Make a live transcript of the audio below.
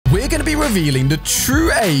we're going to be revealing the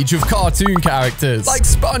true age of cartoon characters. Like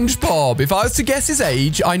SpongeBob. If I was to guess his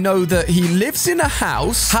age, I know that he lives in a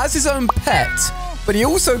house, has his own pet, but he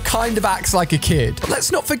also kind of acts like a kid. But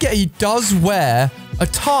let's not forget he does wear a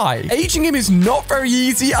tie. Aging him is not very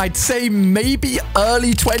easy. I'd say maybe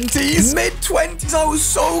early 20s. Mid-20s. I was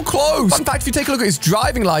so close. Fun fact, if you take a look at his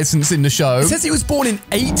driving license in the show, it says he was born in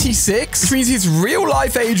 86, which means his real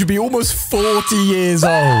life age would be almost 40 years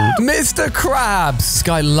old. Mr. Krabs. This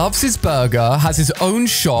guy loves his burger, has his own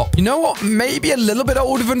shop. You know what? Maybe a little bit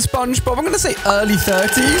older than SpongeBob. I'm going to say early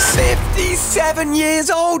 30s. 57 years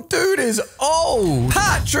old. Dude is old.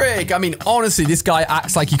 Patrick. I mean, honestly, this guy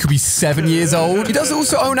acts like he could be 7 years old. He does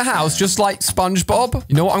also own a house, just like SpongeBob.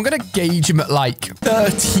 You know what? I'm going to gauge him at like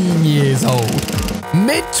 13 years old.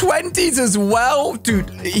 Mid-20s as well. Dude,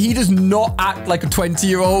 he does not act like a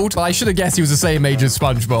 20-year-old. But I should have guessed he was the same age as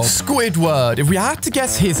SpongeBob. Squidward. If we had to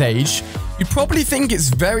guess his age, you'd probably think it's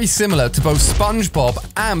very similar to both SpongeBob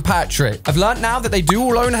and Patrick. I've learned now that they do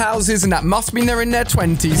all own houses, and that must mean they're in their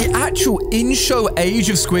 20s. The actual in-show age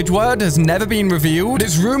of Squidward has never been revealed.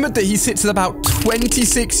 It's rumored that he sits at about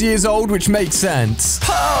 26 years old, which makes sense.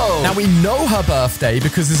 Oh! Now, we know her birthday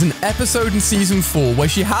because there's an episode in season 4 where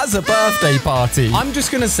she has a birthday party. I'm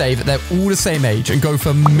just going to say that they're all the same age and go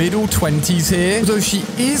for middle 20s here. Although she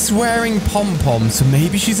is wearing pom-poms, so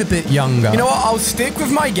maybe she's a bit younger. You know what? I'll stick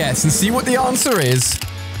with my guess and see what the answer is.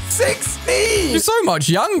 16! You're so much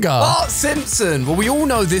younger. Bart Simpson. Well, we all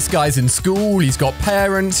know this guy's in school. He's got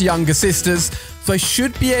parents, younger sisters. So I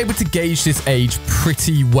should be able to gauge this age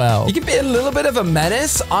pretty well. He can be a little bit of a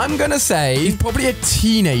menace. I'm going to say he's probably a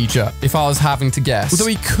teenager if I was having to guess. Although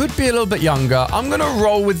he could be a little bit younger, I'm going to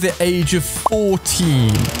roll with the age of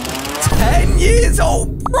 14. 10 years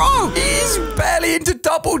old, bro. He's barely into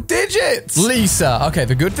double digits. Lisa. Okay,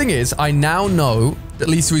 the good thing is I now know that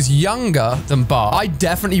Lisa is younger than Bart. I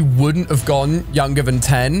definitely wouldn't have gone younger than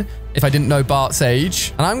 10 if I didn't know Bart's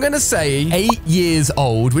age. And I'm going to say 8 years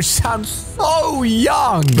old, which sounds so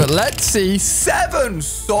young. But let's see. 7.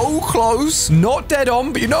 So close. Not dead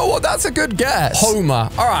on, but you know what? That's a good guess. Homer.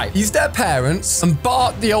 All right. He's their parents. And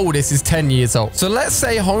Bart, the oldest, is 10 years old. So let's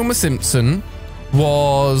say Homer Simpson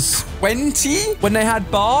was 20 when they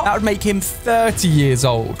had Bart. That would make him 30 years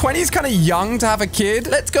old. 20 is kind of young to have a kid.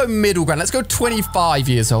 Let's go middle ground. Let's go 25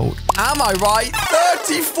 years old. Am I right?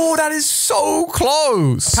 34. That is so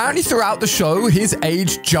close. Apparently throughout the show, his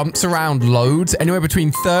age jumps around loads. Anywhere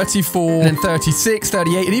between 34 and then 36,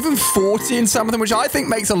 38, and even 40 in some of them, which I think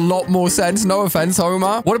makes a lot more sense. No offense,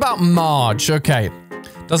 Homer. What about Marge? Okay.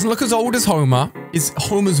 Doesn't look as old as Homer. Is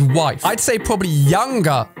Homer's wife. I'd say probably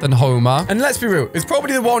younger than Homer. And let's be real, it's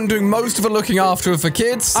probably the one doing most of the looking after for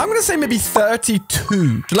kids. I'm going to say maybe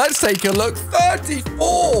 32. Let's take a look.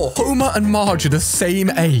 34. Homer and Marge are the same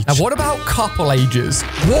age. Now, what about couple ages?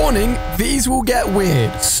 Warning, these will get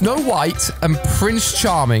weird. Snow White and Prince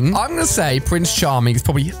Charming. I'm going to say Prince Charming is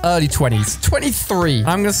probably early 20s. 23.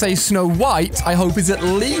 I'm going to say Snow White, I hope, is at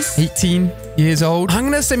least 18 years old. I'm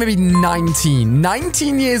going to say maybe 19.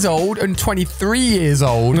 19 years old and 23 years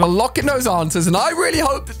old. I'm going to lock in those answers, and I really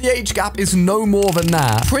hope that the age gap is no more than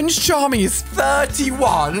that. Prince Charming is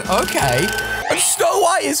 31. Okay. And Snow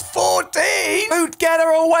White is 14. Dude, get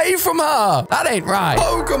her away from her. That ain't right.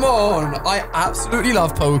 Pokemon. I absolutely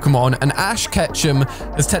love Pokemon, and Ash Ketchum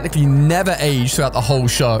has technically never aged throughout the whole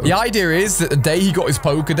show. The idea is that the day he got his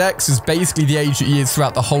Pokedex is basically the age that he is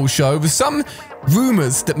throughout the whole show. There's some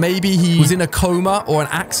rumors that maybe he was in a coma or an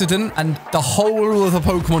accident, and the whole of the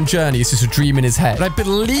Pokemon journey is just a dream in his head. But I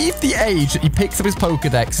believe the age that he picks up his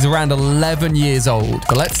Pokedex is around 11 years old.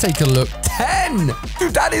 But let's take a look. 10!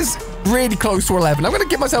 Dude, that is really close to 11. I'm going to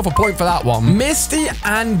give myself a point for that one. Misty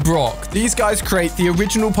and Brock. These guys create the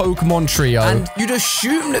original Pokemon trio. And you'd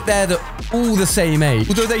assume that they're all the same age.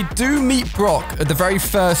 Although they do meet Brock at the very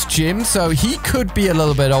first gym, so he could be a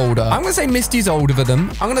little bit older. I'm going to say Misty's older than them.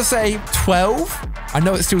 I'm going to say 12. I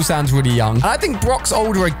know it still sounds really young. And I think Brock's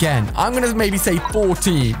older again. I'm going to maybe say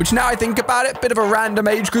 14, which now I think about it, bit of a random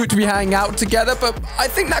age group to be hanging out together, but I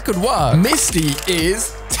think that could work. Misty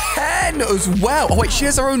is 10 as well. Oh, wait, she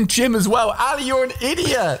has her own gym as well. Ali, you're an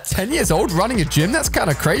idiot. 10 years old running a gym? That's kind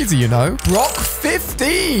of crazy, you know? Brock,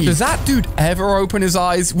 15. Does that dude ever open his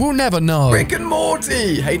eyes? We'll never know. Rick and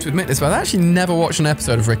Morty. Hate to admit this, but I've actually never watched an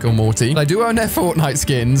episode of Rick and Morty. But I do own their Fortnite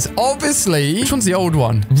skins. Obviously. Which one's the old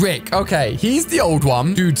one? Rick. Okay, he's the old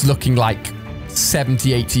one. Dude's looking like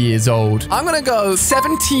 70, 80 years old. I'm going to go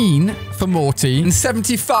 17 for Morty and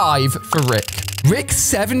 75 for Rick. Rick,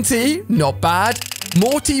 70. Not bad.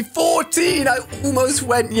 Morty 14. I almost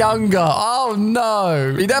went younger. Oh,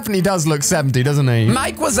 no. He definitely does look 70, doesn't he?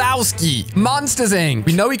 Mike Wazowski. Monsters, Inc.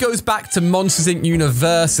 We know he goes back to Monsters, Inc.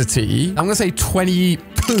 University. I'm going to say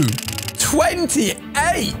 22. 28.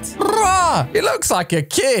 Bruh, he looks like a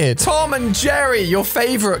kid. Tom and Jerry, your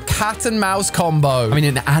favorite cat and mouse combo. I mean,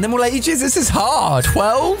 in animal ages, this is hard.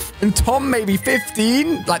 12? And Tom maybe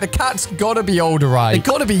 15? Like, the cat's gotta be older, right? They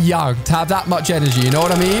gotta be young to have that much energy, you know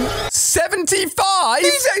what I mean? 75?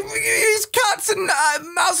 These cats and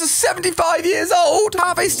mouse are 75 years old. How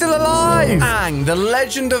are they still alive? Aang, the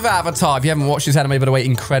legend of Avatar. If you haven't watched this anime, by the way,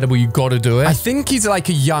 incredible. You gotta do it. I think he's like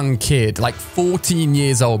a young kid, like 14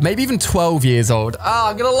 years old, maybe even 12 years old.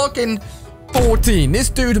 I'm gonna look in 14. This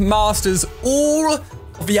dude masters all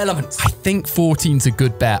of the elements. I think 14's a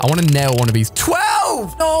good bet. I want to nail one of these.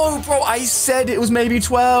 12! No, bro, I said it was maybe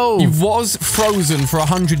 12. He was frozen for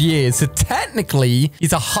 100 years, so technically,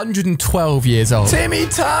 he's 112 years old. Timmy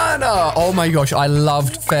Turner! Oh my gosh, I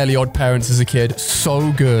loved Fairly Odd Parents as a kid.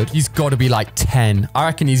 So good. He's got to be like 10. I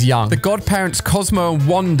reckon he's young. The godparents, Cosmo and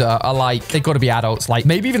Wanda, are like, they got to be adults. Like,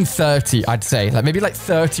 maybe even 30, I'd say. Like, maybe like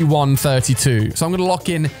 31, 32. So I'm going to lock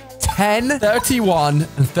in 10, 31,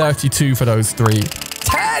 and 32 for those three.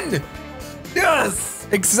 10! Yes!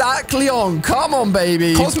 Exactly on. Come on,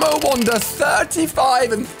 baby. Cosmo Wanda,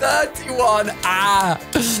 35 and 31.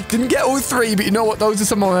 Didn't get all three, but you know what? Those are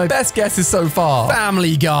some of my best guesses so far.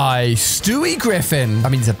 Family Guy, Stewie Griffin. I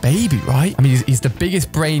mean, he's a baby, right? I mean, he's the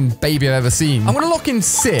biggest brain baby I've ever seen. I'm going to lock in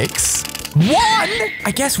 6. 1?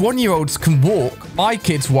 I guess 1-year-olds can walk. My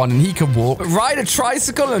kid's 1 and he can walk. But ride a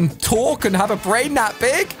tricycle and talk and have a brain that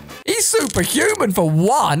big? He's superhuman for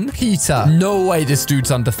 1. Peter. No way this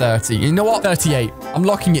dude's under 30. You know what? 38. I'm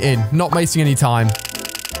locking it in. Not wasting any time.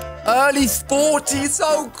 Early 40s.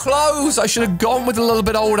 So close. I should have gone with a little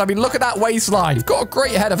bit older. I mean, look at that waistline. He's got a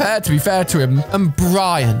great head of hair, to be fair to him. And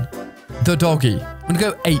Brian, the doggy. I'm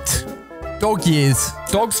going to go 8. Dog years.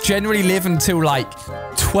 Dogs generally live until like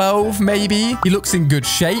 12, maybe. He looks in good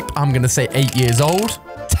shape. I'm going to say 8 years old.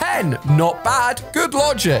 10. Not bad. Good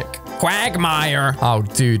logic. Quagmire. Oh,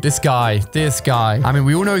 dude, this guy. I mean,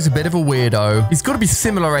 we all know he's a bit of a weirdo. He's got to be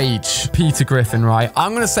similar age, Peter Griffin, right?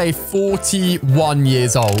 I'm going to say 41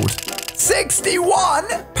 years old. 61?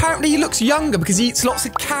 Apparently, he looks younger because he eats lots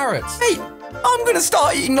of carrots. Hey, I'm going to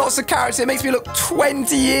start eating lots of carrots. It makes me look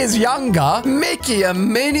 20 years younger. Mickey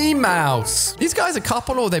and Minnie Mouse. These guys a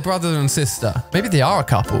couple or are they brother and sister? Maybe they are a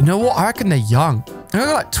couple. You know what? I reckon they're young.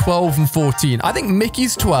 They're like 12 and 14. I think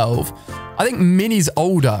Mickey's 12. I think Minnie's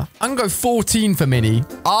older. I'm going to go 14 for Minnie.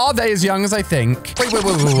 Are they as young as I think?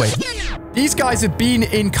 Wait. These guys have been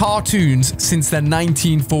in cartoons since the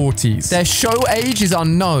 1940s. Their show age is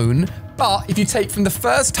unknown, but if you take from the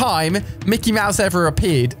first time Mickey Mouse ever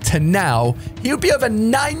appeared to now, he'll be over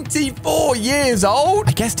 94 years old.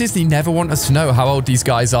 I guess Disney never want us to know how old these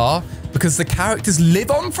guys are because the characters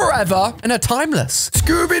live on forever and are timeless.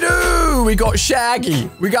 Scooby-Doo! We got Shaggy.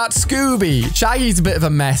 We got Scooby. Shaggy's a bit of a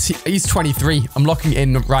mess. He's 23. I'm locking it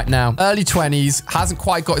in right now. Early 20s. Hasn't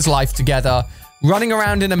quite got his life together. Running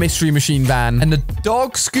around in a mystery machine van. And the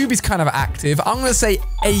dog, Scooby's kind of active. I'm going to say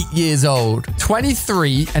 8 years old.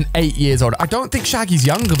 23 and 8 years old. I don't think Shaggy's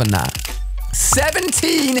younger than that.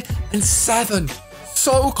 17 and 7.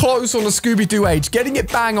 So close on the Scooby-Doo age. Getting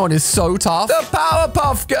it bang on is so tough. The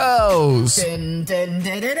Powerpuff Girls. Dun, dun,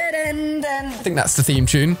 dun, dun, dun, dun. I think that's the theme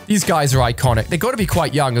tune. These guys are iconic. They got to be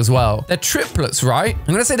quite young as well. They're triplets, right? I'm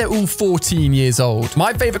going to say they're all 14 years old.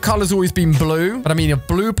 My favorite color's always been blue. But I mean, a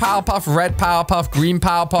blue Powerpuff, red Powerpuff, green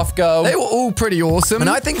Powerpuff Girl. They were all pretty awesome. And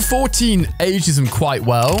I think 14 ages them quite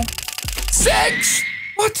well. 6!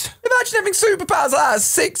 What? Imagine having superpowers like that at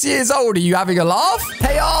 6 years old. Are you having a laugh?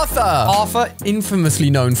 Hey, Arthur. Arthur,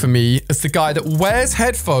 infamously known for me as the guy that wears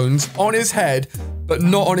headphones on his head, but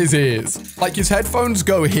not on his ears. Like, his headphones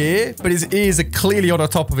go here, but his ears are clearly on the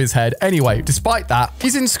top of his head. Anyway, despite that,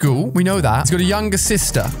 he's in school. We know that. He's got a younger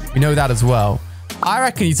sister. We know that as well. I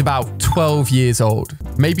reckon he's about 12 years old.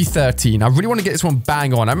 Maybe 13. I really want to get this one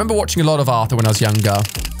bang on. I remember watching a lot of Arthur when I was younger.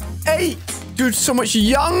 8. Dude, so much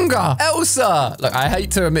younger. Elsa. Look, I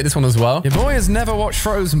hate to admit this one as well. Your boy has never watched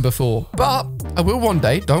Frozen before, but I will one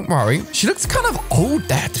day. Don't worry. She looks kind of old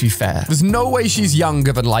there, to be fair. There's no way she's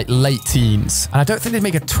younger than like late teens. And I don't think they'd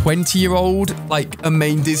make a 20-year-old like a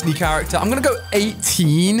main Disney character. I'm going to go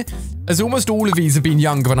 18, as almost all of these have been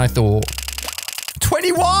younger than I thought.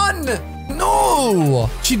 21! No!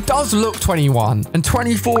 She does look 21. And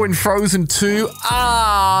 24 in Frozen 2.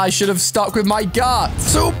 I should have stuck with my gut.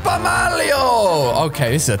 Super Mario!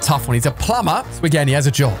 Okay, this is a tough one. He's a plumber. So again, he has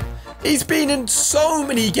a job. He's been in so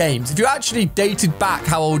many games. If you actually dated back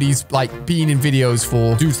how old he's like been in videos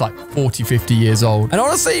for, dude's like 40, 50 years old. And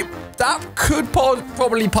honestly, that could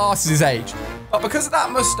probably pass his age. But because of that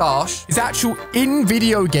mustache, his actual in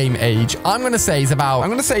video game age, I'm going to say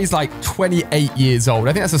he's like 28 years old.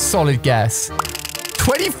 I think that's a solid guess.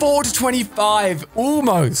 24 to 25,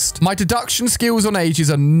 almost. My deduction skills on ages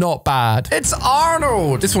are not bad. It's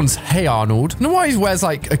Arnold. This one's, hey, Arnold. I don't know why he wears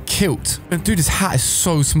like a kilt. Dude, his hat is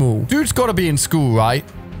so small. Dude's got to be in school, right?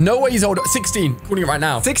 No way he's older. 16, calling it right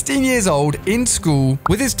now. 16 years old, in school,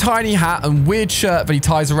 with his tiny hat and weird shirt that he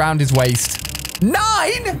ties around his waist.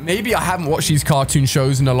 9? Maybe I haven't watched these cartoon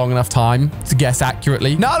shows in a long enough time to guess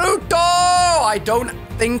accurately. Naruto! I don't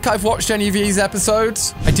think I've watched any of these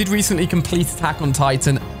episodes. I did recently complete Attack on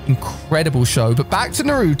Titan. Incredible show. But back to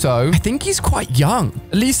Naruto. I think he's quite young.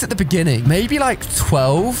 At least at the beginning. Maybe like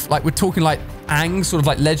 12. Like we're talking like Aang, sort of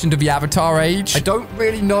like Legend of the Avatar age. I don't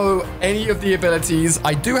really know any of the abilities.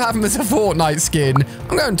 I do have him as a Fortnite skin.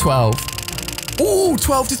 I'm going 12. Ooh,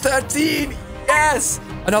 12 to 13. Yes.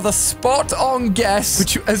 Another spot-on guess,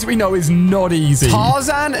 which, as we know, is not easy.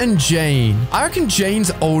 Tarzan and Jane. I reckon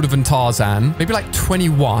Jane's older than Tarzan. Maybe like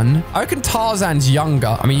 21. I reckon Tarzan's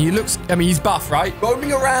younger. I mean, he's buff, right?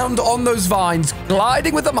 Roaming around on those vines,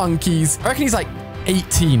 gliding with the monkeys. I reckon he's like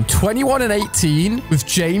 18. 21 and 18, with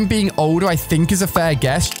Jane being older, I think is a fair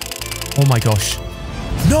guess. Oh my gosh.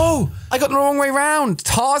 No, I got the wrong way round.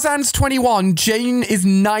 Tarzan's 21. Jane is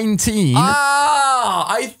 19. Ah,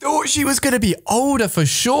 I thought she was going to be older for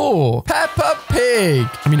sure. Peppa Pig.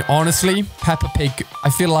 I mean, honestly, Peppa Pig,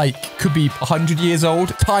 I feel like could be 100 years old.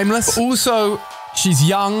 Timeless. But also, she's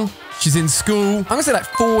young. She's in school. I'm going to say like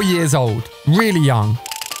 4 years old. Really young.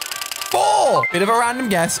 4. Bit of a random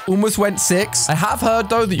guess. Almost went 6. I have heard,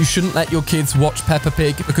 though, that you shouldn't let your kids watch Peppa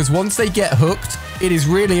Pig because once they get hooked, it is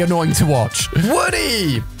really annoying to watch.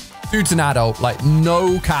 Woody! Dude's an adult. Like,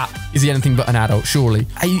 no cap. Is he anything but an adult? Surely.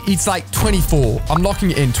 He's like 24. I'm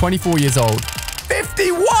locking it in. 24 years old.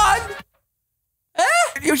 51? Eh?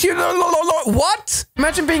 What?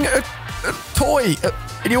 Imagine being a toy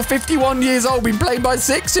and you're 51 years old being played by a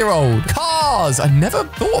 6-year-old. Cars. I never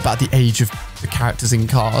thought about the age of the characters in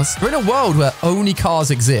Cars. We're in a world where only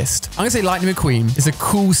cars exist. I'm gonna say Lightning McQueen is a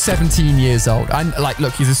cool 17 years old. And like,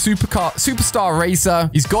 look, he's a superstar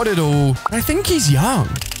racer. He's got it all. But I think he's young.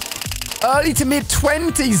 Early to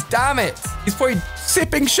mid-20s, damn it. He's probably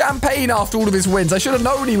sipping champagne after all of his wins. I should have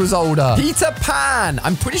known he was older. Peter Pan.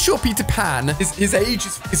 I'm pretty sure Peter Pan, his age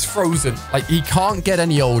is frozen. Like, he can't get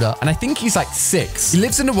any older. And I think he's like 6. He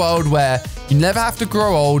lives in a world where you never have to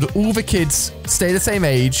grow old. All the kids stay the same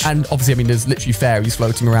age. And obviously, I mean, there's literally fairies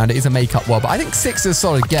floating around. It is a makeup world. But I think 6 is a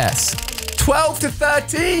solid guess. 12 to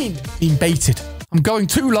 13. Being baited. I'm going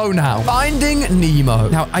too low now. Finding Nemo.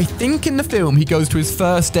 Now, I think in the film, he goes to his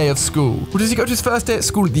first day of school. Or does he go to his first day at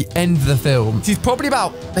school at the end of the film? He's probably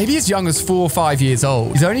about, maybe as young as 4 or 5 years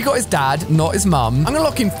old. He's only got his dad, not his mum. I'm going to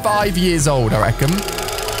lock in 5 years old, I reckon.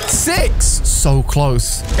 6. So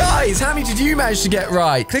close. Guys, how many did you manage to get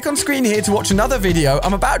right? Click on screen here to watch another video.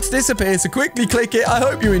 I'm about to disappear, so quickly click it. I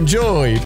hope you enjoyed.